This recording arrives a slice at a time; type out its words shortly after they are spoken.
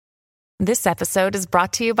This episode is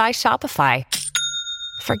brought to you by Shopify.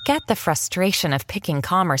 Forget the frustration of picking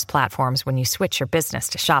commerce platforms when you switch your business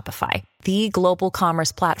to Shopify, the global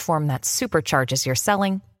commerce platform that supercharges your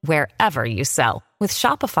selling wherever you sell. With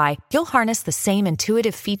Shopify, you'll harness the same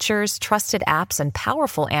intuitive features, trusted apps, and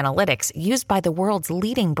powerful analytics used by the world's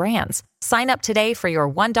leading brands. Sign up today for your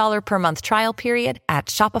 $1 per month trial period at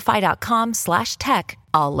shopify.com/tech,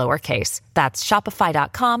 all lowercase. That's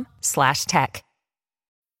shopify.com/tech.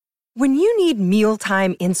 When you need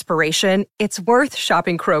mealtime inspiration, it's worth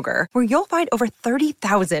shopping Kroger, where you'll find over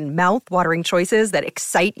 30,000 mouth-watering choices that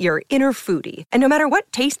excite your inner foodie. And no matter what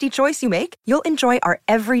tasty choice you make, you'll enjoy our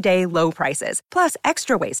everyday low prices, plus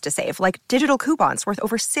extra ways to save, like digital coupons worth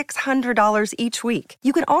over $600 each week.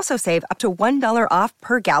 You can also save up to $1 off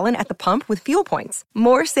per gallon at the pump with fuel points.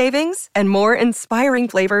 More savings and more inspiring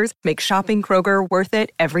flavors make shopping Kroger worth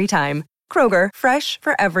it every time. Kroger, fresh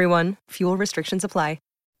for everyone. Fuel restrictions apply.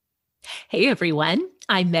 Hey everyone,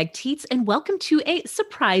 I'm Meg Tietz and welcome to a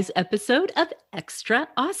surprise episode of Extra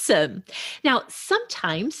Awesome. Now,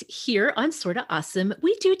 sometimes here on Sorta Awesome,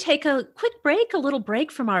 we do take a quick break, a little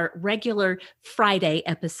break from our regular Friday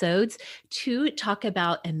episodes to talk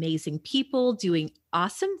about amazing people doing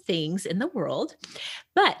awesome things in the world.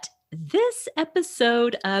 But this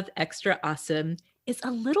episode of Extra Awesome is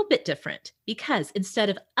a little bit different because instead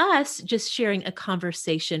of us just sharing a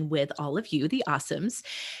conversation with all of you, the awesomes,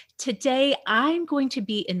 today I'm going to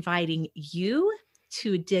be inviting you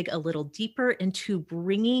to dig a little deeper into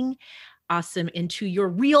bringing awesome into your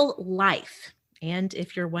real life. And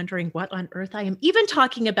if you're wondering what on earth I am even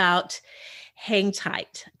talking about, hang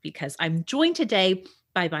tight because I'm joined today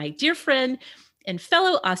by my dear friend and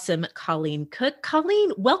fellow awesome, Colleen Cook.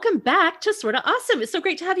 Colleen, welcome back to Sorta Awesome. It's so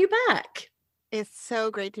great to have you back. It's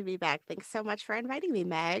so great to be back. Thanks so much for inviting me,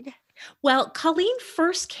 Meg. Well, Colleen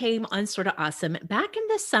first came on Sorta Awesome back in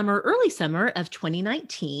the summer, early summer of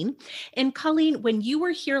 2019. And Colleen, when you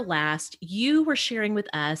were here last, you were sharing with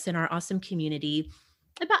us in our awesome community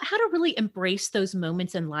about how to really embrace those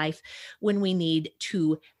moments in life when we need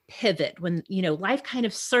to pivot, when, life kind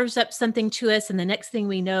of serves up something to us. And the next thing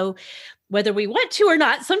we know, whether we want to or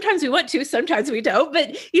not, sometimes we want to, sometimes we don't,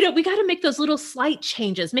 but we got to make those little slight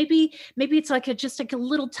changes. Maybe it's just like a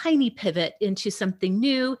little tiny pivot into something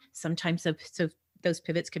new. Sometimes so those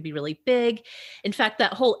pivots could be really big. In fact,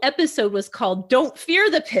 that whole episode was called Don't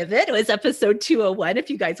Fear the Pivot. It was episode 201. If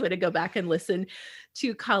you guys want to go back and listen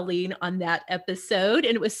to Colleen on that episode.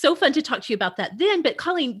 And it was so fun to talk to you about that then. But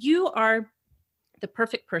Colleen, you are the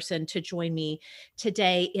perfect person to join me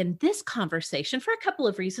today in this conversation for a couple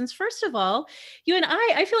of reasons. First of all, you and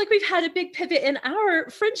I feel like we've had a big pivot in our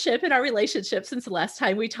friendship and our relationship since the last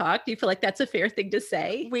time we talked. Do you feel like that's a fair thing to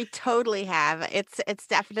say? We totally have. It's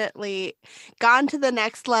definitely gone to the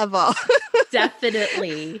next level.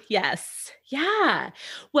 Definitely. Yes. Yeah.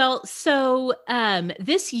 Well, so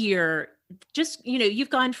this year, just,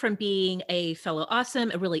 you've gone from being a fellow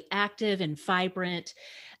awesome, a really active and vibrant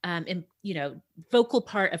and, vocal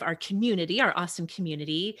part of our community, our awesome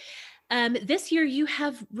community. This year, you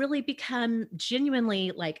have really become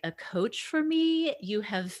genuinely like a coach for me.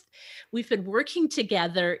 We've been working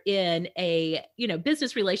together in a,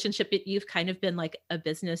 business relationship. You've kind of been like a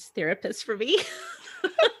business therapist for me.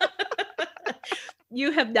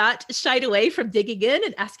 You have not shied away from digging in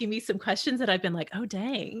and asking me some questions that I've been like, oh,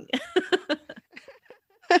 dang.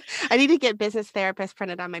 I need to get business therapist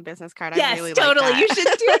printed on my business card. Yes, I really totally. Like that. You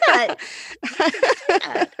should do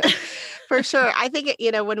that. For sure. I think,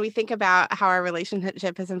 when we think about how our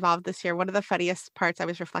relationship has evolved this year, one of the funniest parts, I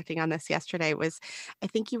was reflecting on this yesterday, was I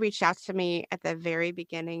think you reached out to me at the very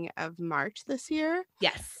beginning of March this year.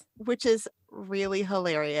 Yes. Which is really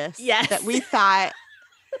hilarious. Yes. That we thought,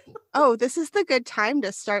 oh, this is the good time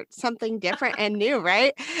to start something different and new,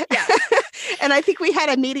 right? Yeah. And I think we had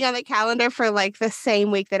a meeting on the calendar for like the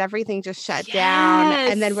same week that everything just shut down.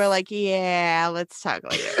 And then we're like, yeah, let's talk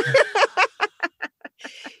later.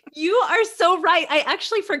 You are so right. I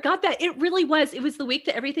actually forgot that. It really was. It was the week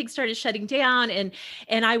that everything started shutting down. And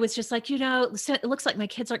I was just like, it looks like my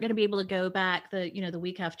kids aren't going to be able to go back the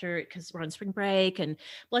week after because we're on spring break, and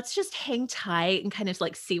let's just hang tight and kind of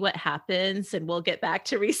like see what happens, and we'll get back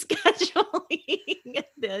to rescheduling.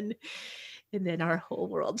 And then our whole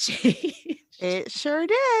world changed. It sure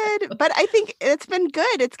did. But I think it's been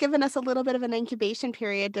good. It's given us a little bit of an incubation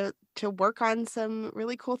period to work on some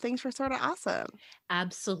really cool things for Sorta Awesome.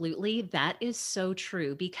 Absolutely. That is so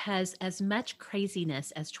true, because as much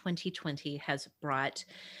craziness as 2020 has brought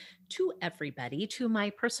to everybody, to my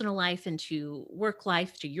personal life and to work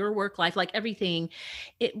life, to your work life, like everything,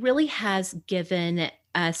 it really has given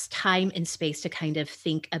us time and space to kind of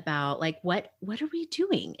think about like what are we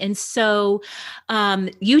doing. And so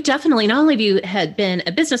you definitely, not only have you had been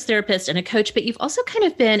a business therapist and a coach, but you've also kind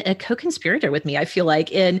of been a co-conspirator with me, I feel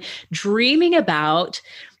like, in dreaming about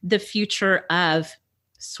the future of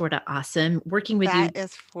Sorta Awesome, working with you. That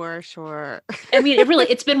is for sure. I mean,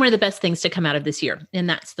 it's been one of the best things to come out of this year. And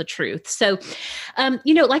that's the truth. So,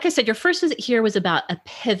 like I said, your first visit here was about a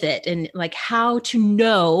pivot and like how to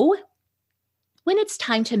know when it's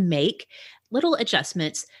time to make little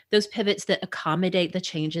adjustments, those pivots that accommodate the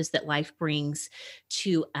changes that life brings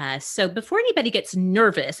to us. So before anybody gets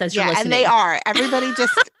nervous as you're listening. And they are.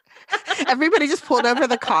 Everybody just pulled over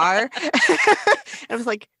the car. I was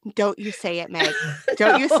like, don't you say it, Meg.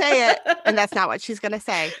 Don't you say it. And that's not what she's going to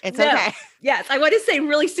say. It's okay. Yes. I want to say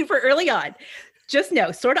really super early on, just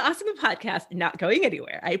know, Sorta Awesome podcast, not going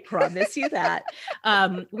anywhere. I promise you that.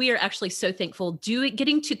 We are actually so thankful.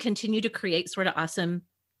 Getting to continue to create Sorta Awesome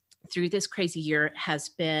through this crazy year has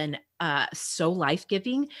been so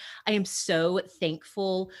life-giving. I am so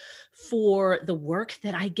thankful for the work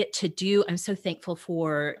that I get to do. I'm so thankful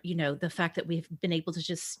for, the fact that we've been able to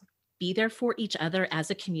just be there for each other as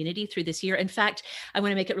a community through this year. In fact, I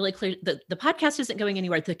want to make it really clear that the podcast isn't going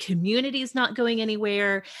anywhere. The community is not going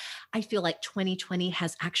anywhere. I feel like 2020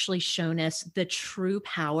 has actually shown us the true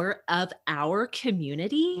power of our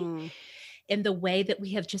community in the way that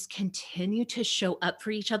we have just continued to show up for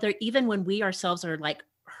each other, even when we ourselves are like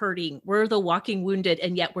hurting. We're the walking wounded,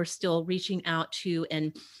 and yet we're still reaching out to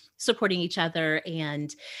and supporting each other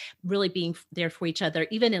and really being there for each other,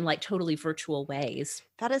 even in like totally virtual ways.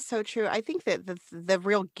 That is so true. I think that the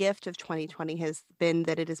real gift of 2020 has been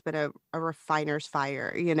that it has been a refiner's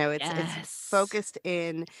fire. It's focused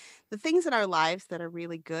in the things in our lives that are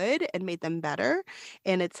really good and made them better.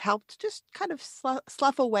 And it's helped just kind of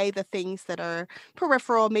slough away the things that are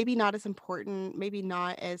peripheral, maybe not as important, maybe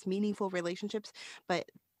not as meaningful relationships, but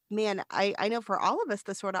man, I know for all of us,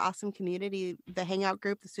 the Sorta Awesome community, the Hangout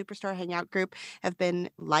group, the Superstar Hangout group have been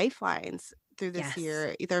lifelines through this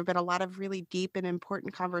year. There have been a lot of really deep and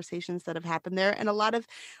important conversations that have happened there, and a lot of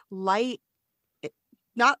light,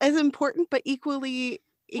 not as important, but equally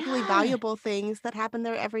valuable things that happen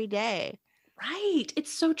there every day. Right.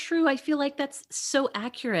 It's so true. I feel like that's so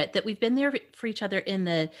accurate that we've been there for each other in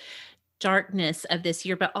the darkness of this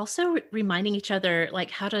year, but also reminding each other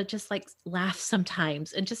like how to just like laugh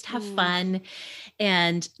sometimes and just have fun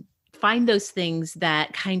and find those things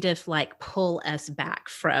that kind of like pull us back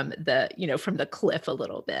from the cliff a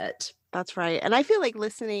little bit. That's right. And I feel like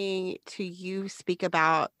listening to you speak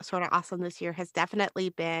about Sorta Awesome this year has definitely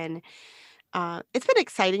been it's been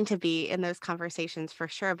exciting to be in those conversations for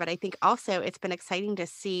sure, but I think also it's been exciting to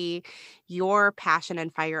see your passion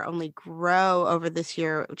and fire only grow over this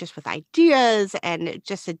year, just with ideas and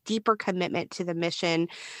just a deeper commitment to the mission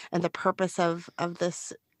and the purpose of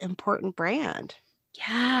this important brand.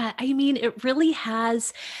 Yeah, I mean, it really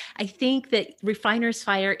has. I think that Refiner's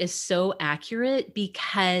Fire is so accurate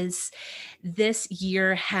because this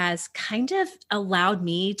year has kind of allowed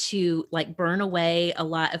me to like burn away a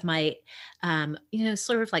lot of my,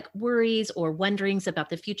 sort of like worries or wonderings about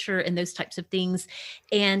the future and those types of things,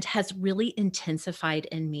 and has really intensified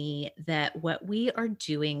in me that what we are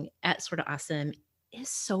doing at Sorta Awesome is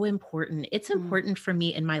so important. It's important for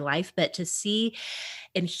me in my life, but to see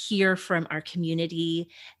and hear from our community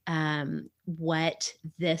what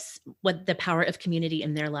the power of community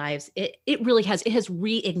in their lives, it has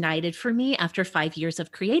reignited for me after 5 years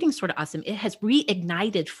of creating Sorta Awesome. It has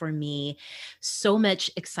reignited for me so much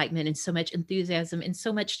excitement and so much enthusiasm and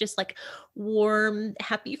so much just like warm,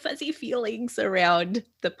 happy, fuzzy feelings around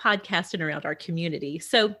the podcast and around our community.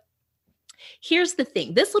 So here's the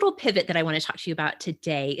thing. This little pivot that I want to talk to you about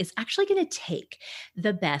today is actually going to take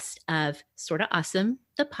the best of Sorta Awesome,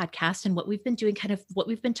 the podcast, and what we've been doing, kind of what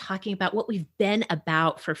we've been talking about, what we've been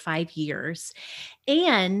about for 5 years,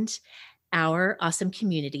 and our awesome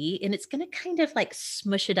community. And it's going to kind of like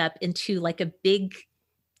smush it up into like a big,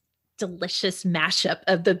 delicious mashup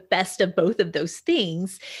of the best of both of those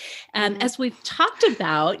things. As we've talked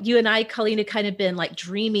about, you and I, Colleen, have kind of been like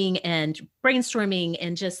dreaming and brainstorming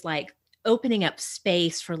and just like opening up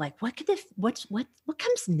space for like, what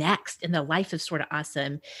comes next in the life of Sorta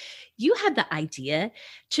Awesome. You had the idea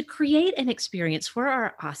to create an experience for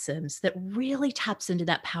our awesomes that really taps into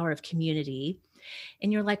that power of community.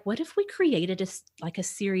 And you're like, what if we created a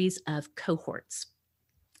series of cohorts?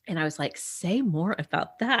 And I was like, say more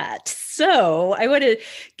about that. So I want to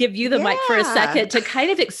give you the mic for a second to kind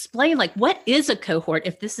of explain, like, what is a cohort?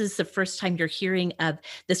 If this is the first time you're hearing of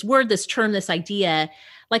this word, this term, this idea,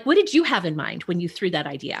 like, what did you have in mind when you threw that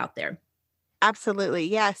idea out there? Absolutely.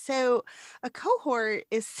 Yeah. So a cohort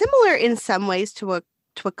is similar in some ways to a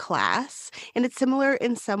class, and it's similar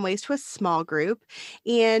in some ways to a small group.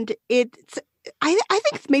 And I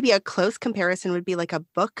think maybe a close comparison would be like a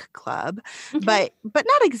book club, Okay. but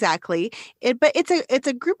not exactly. But it's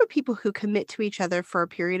a group of people who commit to each other for a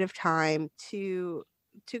period of time to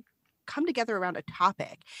come together around a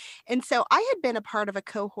topic. And so I had been a part of a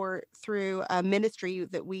cohort through a ministry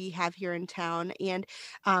that we have here in town. And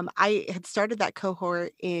I had started that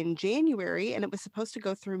cohort in January, and it was supposed to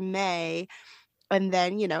go through May. And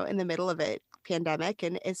then, in the middle of it, pandemic,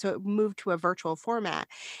 and so it moved to a virtual format.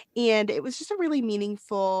 And it was just a really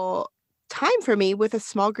meaningful time for me with a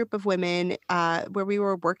small group of women, where we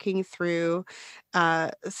were working through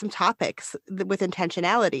some topics with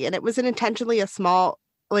intentionality. And it was an intentionally a small,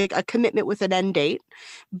 like a commitment with an end date,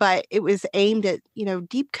 but it was aimed at,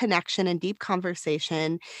 deep connection and deep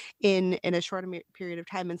conversation in a short period of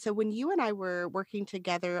time. And so when you and I were working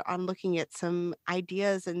together on looking at some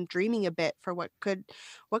ideas and dreaming a bit for what could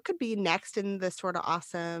be next in this sort of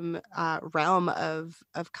awesome realm of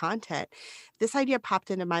content, this idea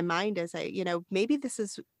popped into my mind as maybe what this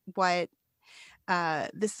is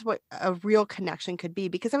what a real connection could be,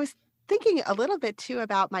 because I was thinking a little bit too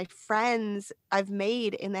about my friends I've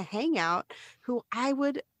made in the Hangout who I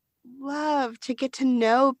would love to get to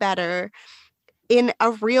know better in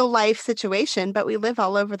a real life situation, but we live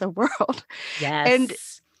all over the world. And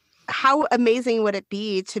Yes. how amazing would it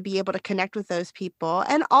be to be able to connect with those people,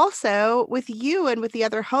 and also with you and with the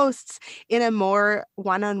other hosts in a more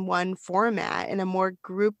one-on-one format, in a more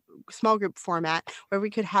small group format where we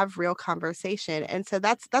could have real conversation. And so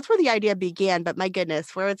that's where the idea began, but my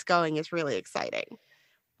goodness, where it's going is really exciting.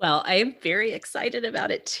 Well, I am very excited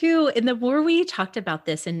about it too. And the more we talked about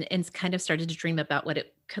this and kind of started to dream about what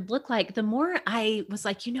it could look like, the more I was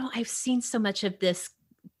like, I've seen so much of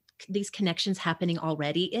these connections happening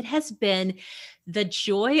already. It has been the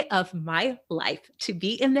joy of my life to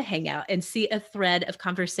be in the Hangout and see a thread of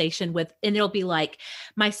conversation and it'll be like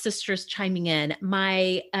my sister's chiming in.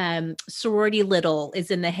 My sorority little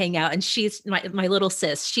is in the Hangout, and she's my little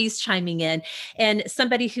sis, she's chiming in. And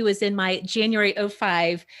somebody who is in my January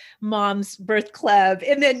 '05 mom's birth club.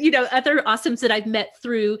 And then, other awesomes that I've met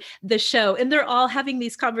through the show. And they're all having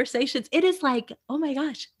these conversations. It is like, oh my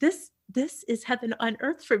gosh, this is heaven on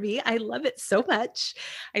earth for me. I love it so much.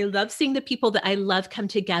 I love seeing the people that I love come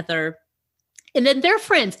together. And then they're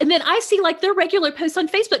friends. And then I see like their regular posts on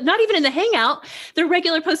Facebook, not even in the Hangout, their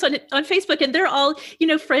regular posts on Facebook. And they're all,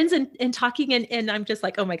 friends and talking. And I'm just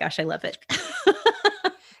like, oh my gosh, I love it.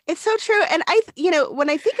 It's so true. And when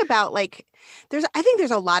I think about like, I think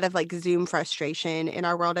there's a lot of like Zoom frustration in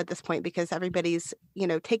our world at this point, because everybody's,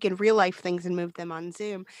 taken real life things and moved them on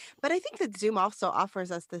Zoom. But I think that Zoom also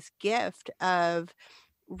offers us this gift of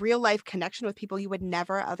real life connection with people you would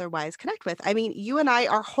never otherwise connect with. I mean, you and I,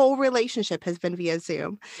 our whole relationship has been via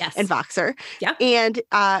Zoom and Yes. Voxer. Yeah. And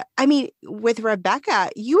I mean, with Rebecca,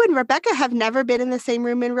 you and Rebecca have never been in the same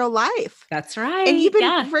room in real life. That's right. And you've been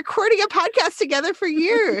Yeah. recording a podcast together for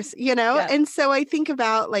years, Yeah. And so I think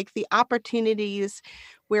about like the opportunities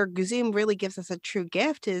where Zoom really gives us a true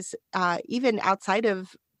gift is even outside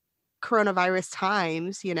of coronavirus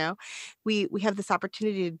times, we have this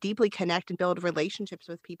opportunity to deeply connect and build relationships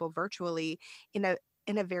with people virtually in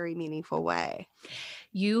a very meaningful way.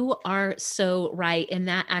 You are so right. And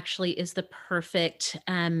that actually is the perfect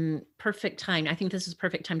time. I think this is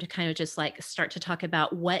perfect time to kind of just like start to talk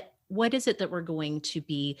about what is it that we're going to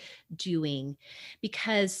be doing?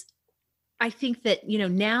 Because I think that,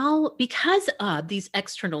 now because of these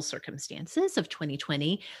external circumstances of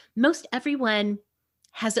 2020, most everyone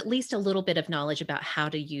has at least a little bit of knowledge about how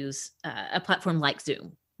to use a platform like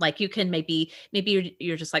Zoom. Like you can maybe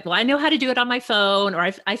you're just like, well, I know how to do it on my phone,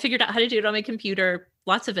 or I figured out how to do it on my computer.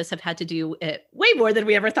 Lots of us have had to do it way more than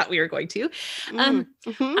we ever thought we were going to.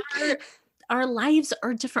 Mm-hmm. Our lives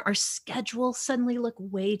are different. Our schedules suddenly look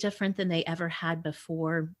way different than they ever had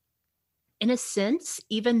before. In a sense,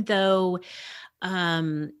 even though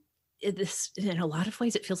this, in a lot of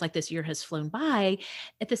ways, it feels like this year has flown by.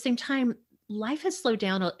 At the same time, life has slowed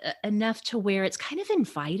down enough to where it's kind of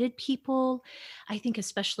invited people, I think,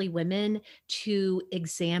 especially women, to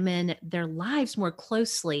examine their lives more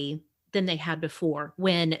closely than they had before,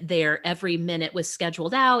 when their every minute was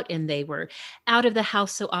scheduled out and they were out of the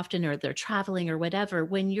house so often, or they're traveling or whatever.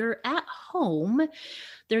 When you're at home,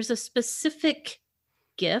 there's a specific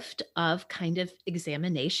gift of kind of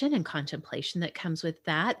examination and contemplation that comes with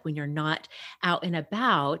that when you're not out and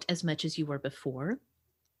about as much as you were before.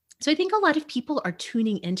 So I think a lot of people are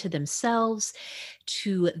tuning into themselves,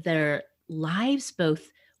 to their lives,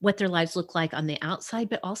 both what their lives look like on the outside,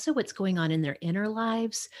 but also what's going on in their inner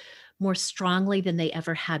lives more strongly than they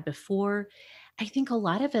ever had before. I think a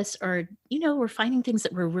lot of us are, we're finding things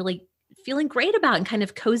that we're really feeling great about and kind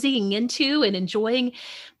of cozying into and enjoying,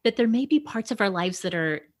 but there may be parts of our lives that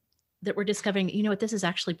we're discovering, what, this is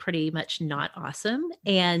actually pretty much not awesome.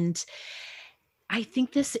 And I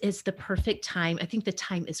think this is the perfect time. I think the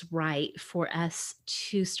time is right for us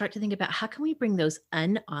to start to think about how can we bring those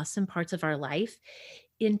unawesome parts of our life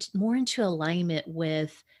more into alignment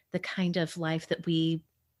with the kind of life that we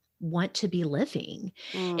want to be living.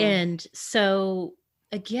 Mm. And so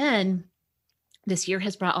again, this year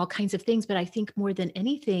has brought all kinds of things, but I think more than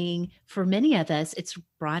anything, for many of us, it's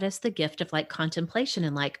brought us the gift of like contemplation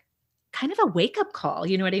and like kind of a wake up call.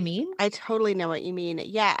 You know what I mean? I totally know what you mean.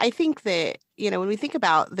 Yeah, I think that, when we think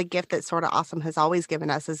about the gift that Sorta Awesome has always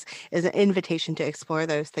given us is an invitation to explore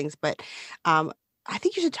those things. But I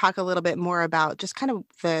think you should talk a little bit more about just kind of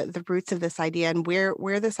the roots of this idea and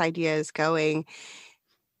where this idea is going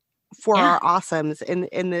for Yeah. our awesomes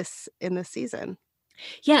in this season.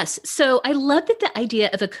 Yes. So I love that the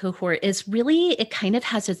idea of a cohort is really, it kind of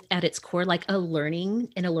has at its core like a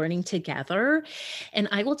learning and a learning together. And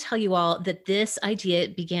I will tell you all that this idea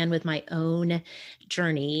began with my own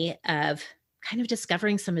journey of kind of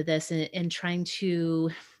discovering some of this and trying to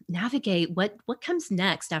navigate what comes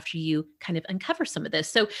next after you kind of uncover some of this.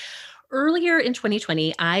 So earlier in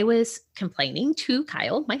 2020, I was complaining to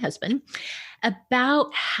Kyle, my husband,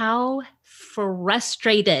 about how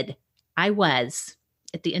frustrated I was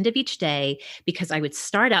at the end of each day because I would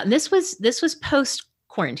start out, and this was post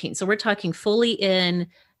quarantine. So we're talking fully in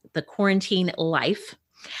the quarantine life.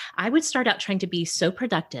 I would start out trying to be so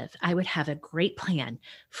productive. I would have a great plan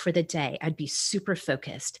for the day. I'd be super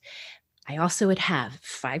focused. I also would have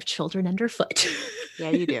 5 children underfoot.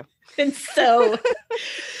 Yeah, you do. And so,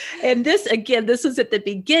 and this was at the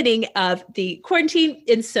beginning of the quarantine.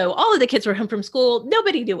 And so all of the kids were home from school.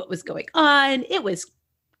 Nobody knew what was going on. It was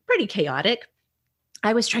pretty chaotic.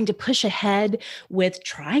 I was trying to push ahead with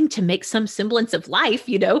trying to make some semblance of life,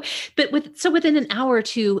 but within an hour or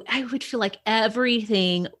two, I would feel like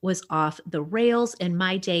everything was off the rails and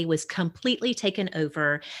my day was completely taken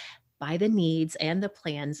over by the needs and the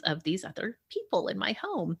plans of these other people in my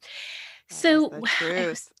home. That So, is the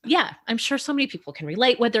truth. yeah, I'm sure so many people can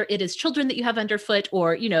relate, whether it is children that you have underfoot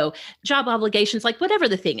or, job obligations, like whatever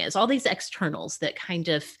the thing is, all these externals that kind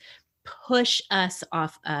of push us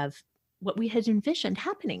off of what we had envisioned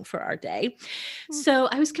happening for our day. Mm. So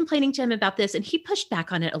I was complaining to him about this and he pushed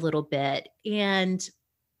back on it a little bit and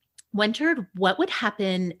wondered what would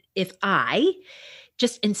happen if I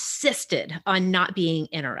just insisted on not being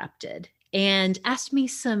interrupted and asked me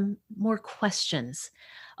some more questions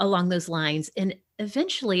along those lines. And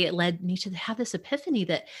eventually it led me to have this epiphany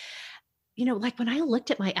that, like when I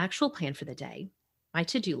looked at my actual plan for the day, my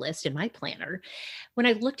to-do list and my planner, when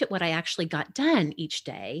I looked at what I actually got done each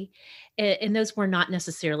day, and those were not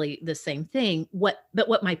necessarily the same thing, but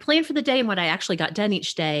what my plan for the day and what I actually got done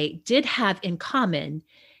each day did have in common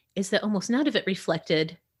is that almost none of it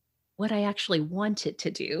reflected what I actually wanted to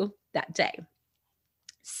do that day.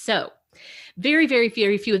 So very, very,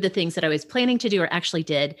 very few of the things that I was planning to do or actually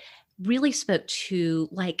did really spoke to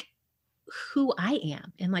like who I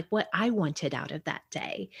am and like what I wanted out of that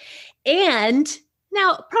day. And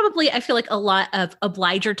now, probably I feel like a lot of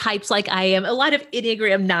obliger types like I am, a lot of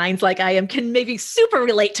Enneagram 9s like I am, can maybe super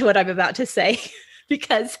relate to what I'm about to say.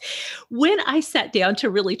 Because when I sat down to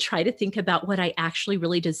really try to think about what I actually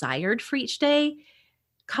really desired for each day,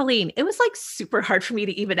 Colleen, it was like super hard for me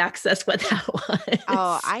to even access what that was.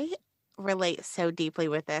 Oh, I relate so deeply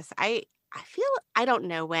with this. I feel I don't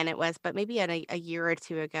know when it was, but maybe a year or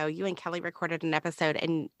two ago, you and Kelly recorded an episode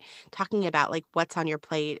and talking about like what's on your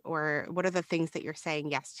plate or what are the things that you're saying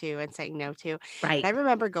yes to and saying no to. And Right. I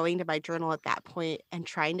remember going to my journal at that point and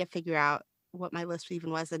trying to figure out what my list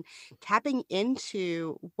even was and tapping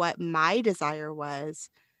into what my desire was.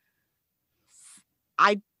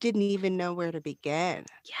 I didn't even know where to begin.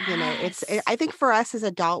 Yes. I think for us as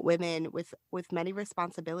adult women with many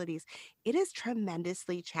responsibilities, it is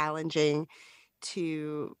tremendously challenging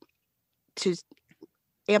to to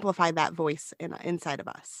amplify that voice inside of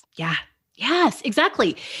us. Yeah. Yes,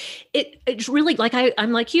 exactly. It's really like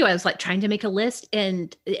I'm like you. I was like trying to make a list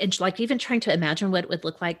and like even trying to imagine what it would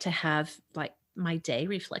look like to have like my day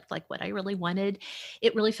reflect like what I really wanted.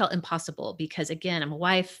 It really felt impossible because again, I'm a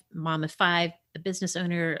wife, mom of 5, a business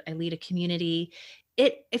owner, I lead a community.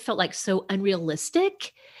 it felt like so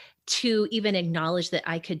unrealistic to even acknowledge that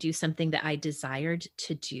I could do something that I desired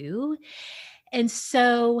to do. And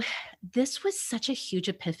so this was such a huge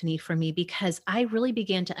epiphany for me because I really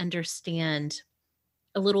began to understand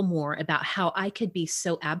a little more about how I could be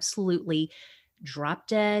so absolutely drop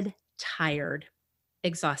dead, tired,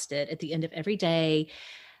 exhausted at the end of every day.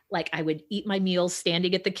 Like I would eat my meals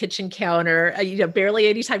standing at the kitchen counter, barely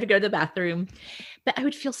any time to go to the bathroom. But I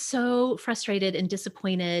would feel so frustrated and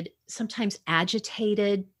disappointed, sometimes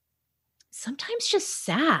agitated, sometimes just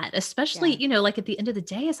sad, especially, Yeah. like at the end of the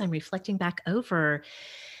day, as I'm reflecting back over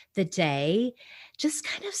the day, just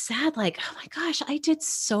kind of sad, like, oh my gosh, I did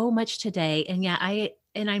so much today.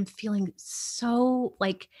 And I'm feeling so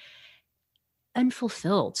like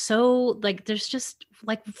unfulfilled. So like there's just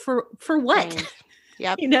like for what? Drained.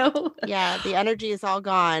 Yep. you know? Yeah. The energy is all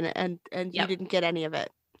gone and you Yep. didn't get any of it.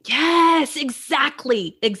 Yes,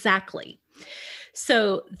 exactly. Exactly.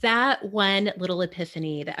 So that one little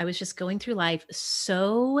epiphany that I was just going through life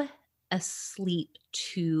so asleep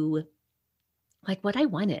to like what I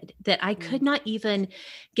wanted that I could Mm. not even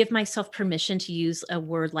give myself permission to use a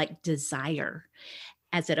word like desire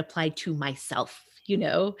as it applied to myself, I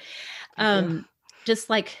do. just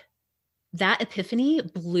like that epiphany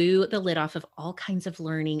blew the lid off of all kinds of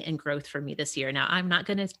learning and growth for me this year. Now, I'm not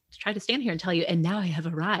going to try to stand here and tell you, and now I have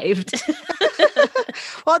arrived.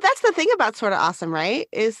 Well, that's the thing about Sort of Awesome, right?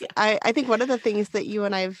 Is Yeah. I think one of the things that you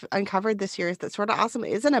and I've uncovered this year is that Sort of Awesome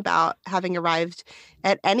isn't about having arrived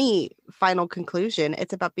at any final conclusion.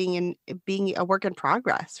 It's about being a work in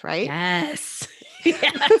progress, right? Yes.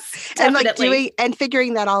 Yes, And like definitely. doing and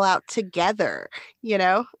figuring that all out together, you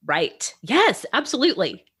know? Right. Yes,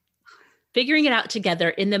 absolutely. Figuring it out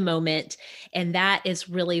together in the moment. And that is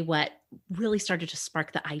really what really started to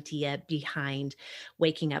spark the idea behind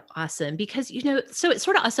Waking Up Awesome. Because, so it's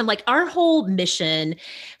sort of awesome. Like our whole mission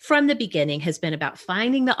from the beginning has been about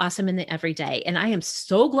finding the awesome in the everyday. And I am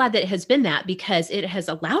so glad that it has been that because it has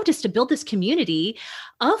allowed us to build this community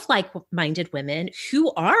of like-minded women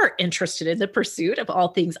who are interested in the pursuit of all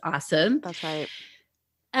things awesome. That's right.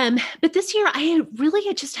 But this year I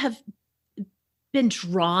really just have been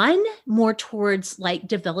drawn more towards like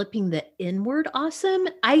developing the inward awesome.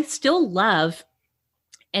 I still love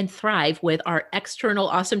and thrive with our external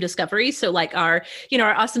awesome discoveries. So like our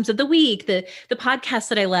awesomes of the week, the podcast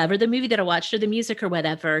that I love or the movie that I watched or the music or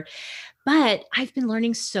whatever. But I've been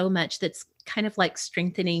learning so much that's kind of like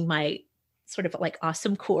strengthening my sort of like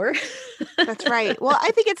awesome core. That's right. Well,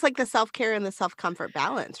 I think it's like the self-care and the self-comfort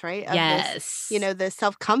balance, right? Of this, Yes. the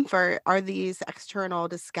self-comfort are these external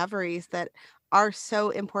discoveries that are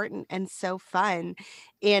so important and so fun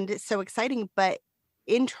and so exciting, but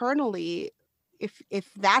internally, if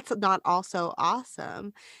that's not also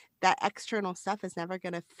awesome, that external stuff is never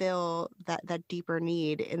going to fill that deeper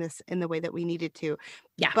need in the way that we needed to.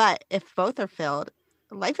 Yeah. But if both are filled,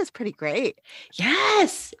 life is pretty great.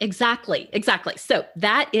 Yes, exactly. Exactly. So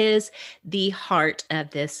that is the heart of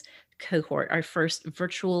this cohort, our first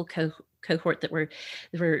virtual cohort that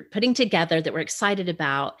we're putting together that we're excited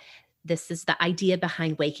about. This is the idea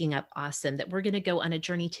behind Waking Up Awesome, that we're going to go on a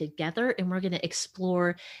journey together and we're going to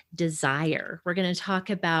explore desire. We're going to talk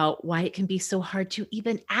about why it can be so hard to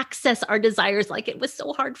even access our desires, like it was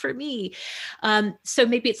so hard for me. So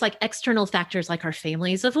maybe it's like external factors like our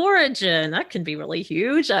families of origin. That can be really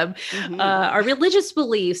huge. Mhm. Our religious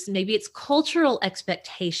beliefs, maybe it's cultural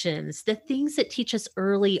expectations, the things that teach us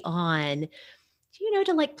early on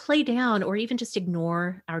to like play down or even just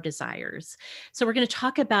ignore our desires. So we're going to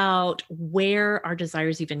talk about where our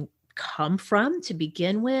desires even come from to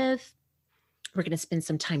begin with. We're going to spend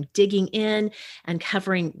some time digging in and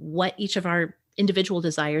covering what each of our individual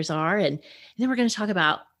desires are. And then we're going to talk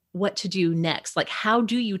about what to do next. Like, how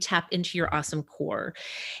do you tap into your awesome core?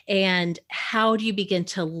 And how do you begin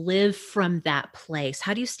to live from that place?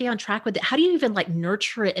 How do you stay on track with it? How do you even like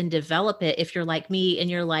nurture it and develop it if you're like me and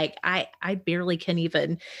you're like, I barely can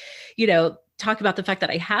even, talk about the fact that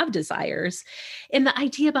I have desires. And the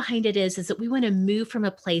idea behind it is that we want to move from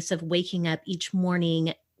a place of waking up each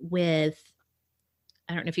morning with,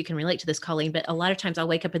 I don't know if you can relate to this, Colleen, but a lot of times I'll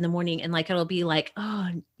wake up in the morning and like it'll be like, oh,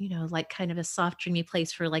 like kind of a soft, dreamy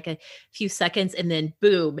place for like a few seconds. And then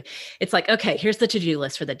boom, it's like, okay, here's the to-do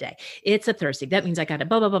list for the day. It's a Thursday. That means I got to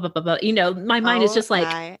blah, blah, blah, blah, blah, blah. My mind is Oh just like,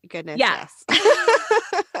 my goodness, yeah.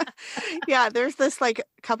 yes. Yeah, there's this like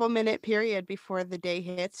couple minute period before the day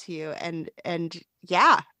hits you and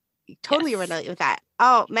yeah, totally Yes. relate with that.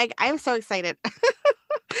 Oh, Meg, I'm so excited.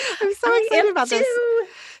 I'm so I excited am about this. too.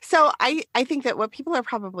 So I think that what people are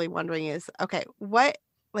probably wondering is, okay, what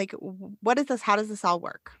is this? How does this all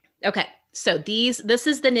work? Okay. So this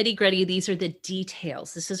is the nitty gritty. These are the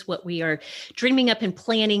details. This is what we are dreaming up and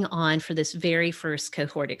planning on for this very first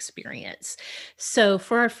cohort experience. So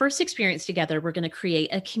for our first experience together, we're going to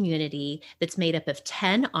create a community that's made up of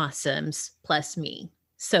 10 awesomes plus me.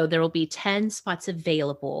 So there will be 10 spots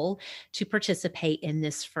available to participate in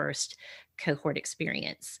this first cohort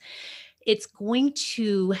experience. It's going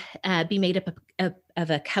to be made up of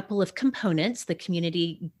a couple of components. The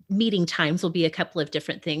community meeting times will be a couple of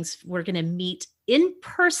different things. We're going to meet in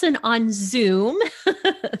person on Zoom,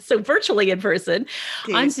 so virtually in person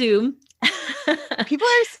on Zoom. People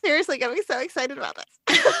are seriously getting so excited about this.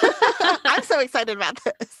 I'm so excited about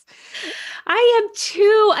this. I am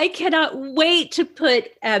too. I cannot wait to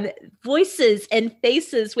put voices and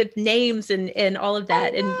faces with names and all of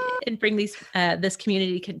that and bring this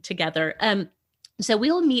community together. So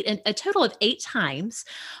we will meet a total of 8 times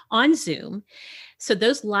on Zoom. So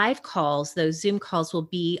those live calls, those Zoom calls will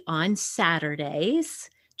be on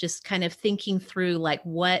Saturdays, just kind of thinking through like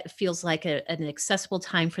what feels like an accessible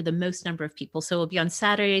time for the most number of people. So it'll be on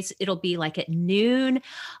Saturdays. It'll be like at noon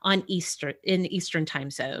in Eastern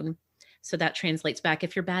time zone. So that translates back.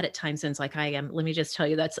 If you're bad at time zones like I am, let me just tell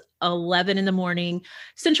you, that's 11 in the morning,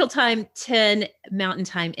 Central Time, 10 Mountain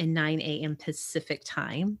Time, and 9 a.m. Pacific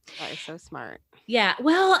Time. That is so smart. Yeah.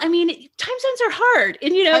 Well, I mean, time zones are hard.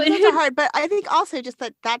 And, time zones are hard. But I think also just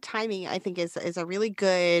that timing, I think, is a really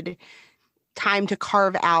good time to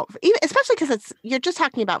carve out, especially because you're just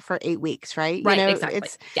talking about for 8 weeks, right? Right. Exactly.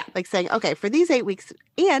 It's like saying, okay, for these 8 weeks,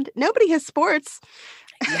 and nobody has sports.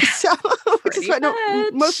 Yes, so, which is what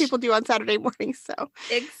most people do on Saturday mornings. So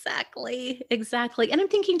exactly. And I'm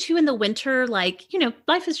thinking too, in the winter, like,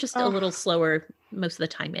 life is just a little slower most of the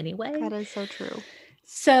time anyway. That is so true.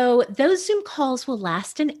 So those Zoom calls will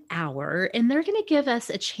last an hour, and they're going to give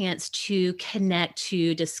us a chance to connect,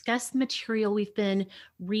 to discuss the material we've been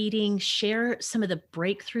reading, share some of the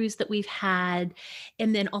breakthroughs that we've had,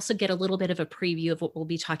 and then also get a little bit of a preview of what we'll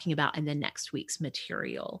be talking about in the next week's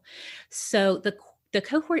material. So the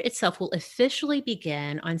cohort itself will officially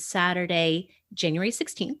begin on Saturday, January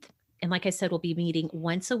 16th. And like I said, we'll be meeting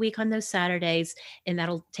once a week on those Saturdays, and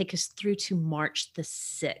that'll take us through to March the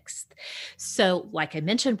 6th. So like I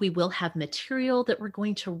mentioned, we will have material that we're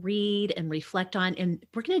going to read and reflect on, and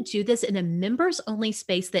we're going to do this in a members-only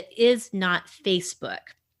space that is not Facebook.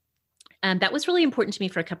 That was really important to me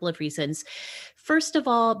for a couple of reasons. First of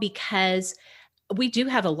all, because we do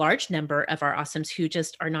have a large number of our awesomes who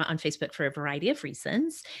just are not on Facebook for a variety of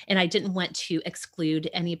reasons. And I didn't want to exclude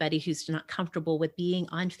anybody who's not comfortable with being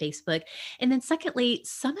on Facebook. And then secondly,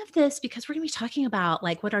 some of this, because we're going to be talking about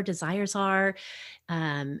like what our desires are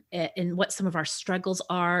and what some of our struggles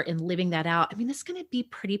are in living that out. I mean, this is going to be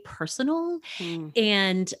pretty personal.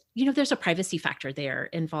 And, there's a privacy factor there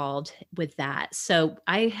involved with that. So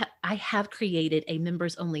I have created a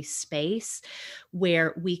members only space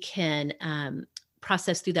where we can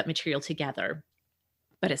process through that material together,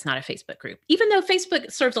 but it's not a Facebook group, even though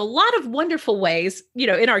Facebook serves a lot of wonderful ways,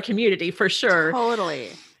 in our community for sure.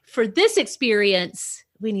 Totally. For this experience,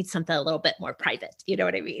 we need something a little bit more private. You know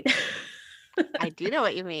what I mean? I do know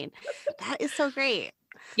what you mean. That is so great.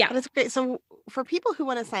 Yeah. That's great. So for people who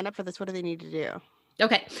want to sign up for this, what do they need to do?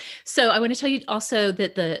 Okay. So I want to tell you also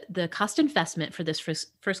that the cost investment for this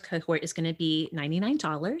first cohort is going to be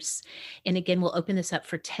 $99. And again, we'll open this up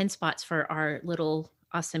for 10 spots for our little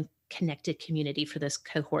awesome connected community for this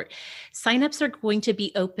cohort. Signups are going to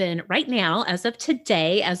be open right now, as of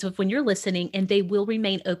today, as of when you're listening, and they will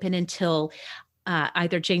remain open until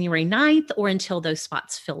either January 9th or until those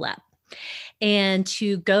spots fill up. And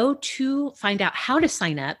to find out how to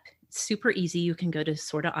sign up, super easy. You can go to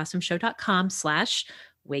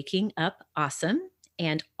sortaawesomeshow.com/wakingupawesome,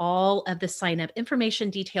 and all of the sign up information,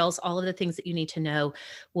 details, all of the things that you need to know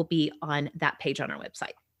will be on that page on our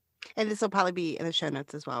website. And this will probably be in the show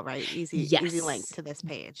notes as well, right? Easy link to this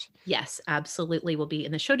page. Yes, absolutely. Will be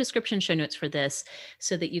in the show description, show notes for this,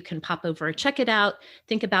 so that you can pop over, check it out,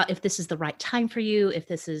 think about if this is the right time for you, if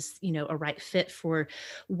this is, a right fit for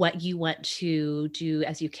what you want to do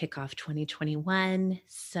as you kick off 2021.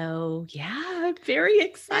 So yeah, I'm very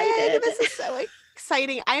excited. Yay, this is so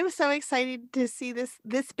exciting. I am so excited to see this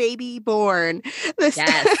baby born.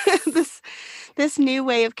 This new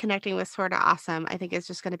way of connecting with Sorta Awesome, I think is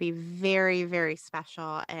just going to be very, very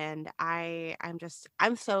special. And I'm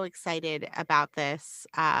so excited about this.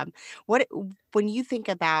 When you think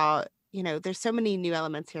about there's so many new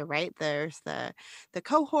elements here, right? There's the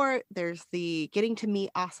cohort, there's the getting to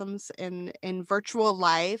meet awesomes in virtual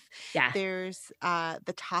life. Yeah. There's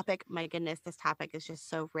the topic. My goodness, this topic is just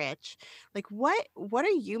so rich. Like, what are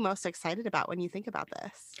you most excited about when you think about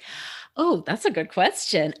this? Oh, that's a good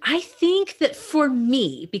question. I think that for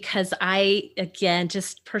me, because again,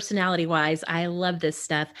 just personality wise, I love this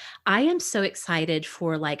stuff. I am so excited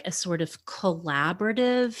for like a sort of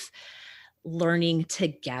collaborative learning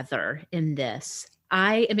together in this.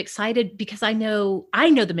 I am excited because I know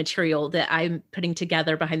the material that I'm putting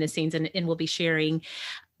together behind the scenes and will be sharing,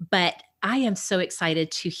 but I am so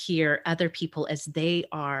excited to hear other people as they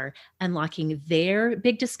are unlocking their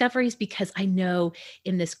big discoveries, because I know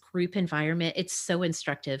in this group environment, it's so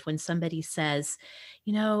instructive when somebody says,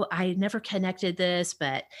 I never connected this,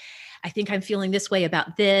 but I think I'm feeling this way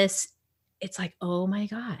about this. It's like, oh my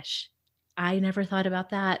gosh, I never thought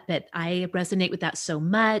about that, but I resonate with that so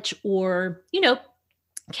much, or,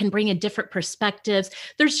 can bring in different perspectives.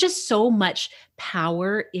 There's just so much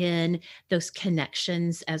power in those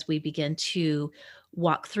connections as we begin to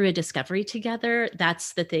walk through a discovery together.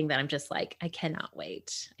 That's the thing that I'm just like, I cannot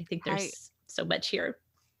wait. I think there's so much here.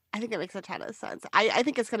 I think that makes a ton of sense. I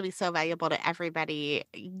think it's going to be so valuable to everybody,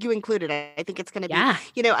 you included. I think it's going to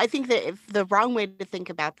be, I think that if the wrong way to think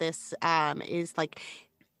about this is like,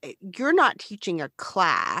 you're not teaching a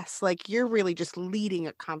class, like you're really just leading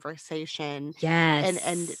a conversation. Yes.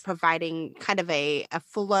 And providing kind of a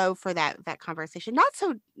flow for that conversation. Not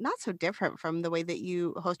so different from the way that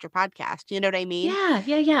you host your podcast. You know what I mean?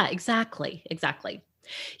 Yeah. Exactly.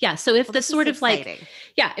 Yeah. So if the sort of exciting.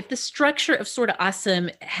 If the structure of Sorta Awesome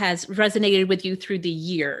has resonated with you through the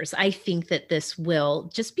years, I think that this will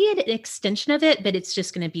just be an extension of it, but it's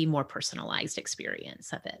just going to be more personalized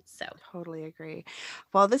experience of it. So totally agree.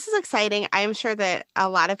 Well, this is exciting. I am sure that a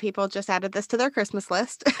lot of people just added this to their Christmas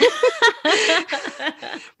list,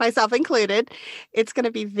 myself included. It's going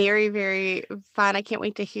to be very, very fun. I can't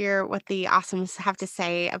wait to hear what the Awesomes have to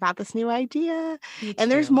say about this new idea.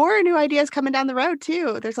 And there's more new ideas coming down the road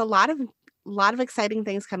too. There's a lot of exciting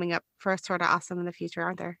things coming up for Sorta Awesome in the future,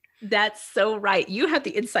 aren't there? That's so right. You have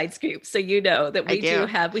the inside scoop. So you know that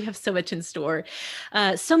we have so much in store.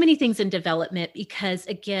 So many things in development, because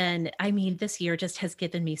again, I mean, this year just has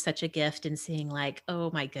given me such a gift in seeing like, oh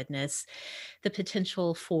my goodness, the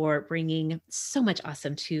potential for bringing so much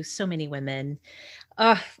awesome to so many women.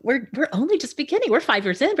 We're only just beginning. We're 5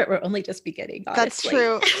 years in, but we're only just beginning. Honestly. That's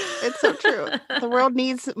true. It's so true. The world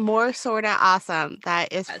needs more Sorta Awesome.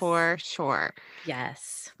 That is for sure.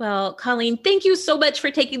 Yes. Well, Colleen, thank you so much for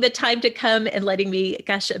taking the time to come and letting me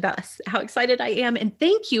gush about how excited I am. And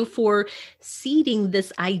thank you for seeding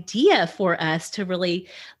this idea for us to really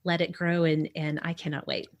let it grow. And I cannot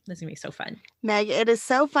wait. This is going to be so fun. Meg, it is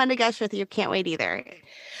so fun to gush with you. Can't wait either.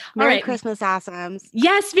 Merry Christmas, Awesomes.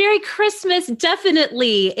 Yes, Merry Christmas,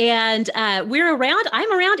 definitely. And we're around.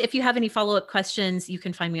 I'm around. If you have any follow-up questions, you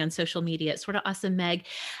can find me on social media. It's Sorta Awesome Meg.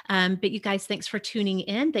 But you guys, thanks for tuning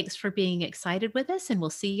in. Thanks for being excited with us. And we'll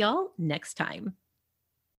see y'all next time.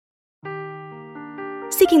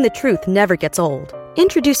 Seeking the truth never gets old.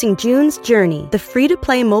 Introducing June's Journey, the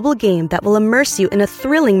free-to-play mobile game that will immerse you in a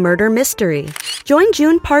thrilling murder mystery. Join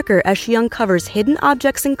June Parker as she uncovers hidden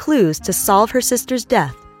objects and clues to solve her sister's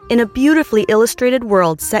death in a beautifully illustrated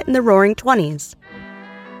world set in the Roaring '20s.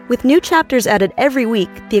 With new chapters added every week,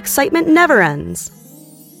 the excitement never ends.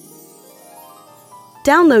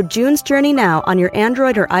 Download June's Journey now on your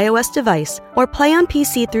Android or iOS device, or play on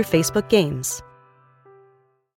PC through Facebook Games.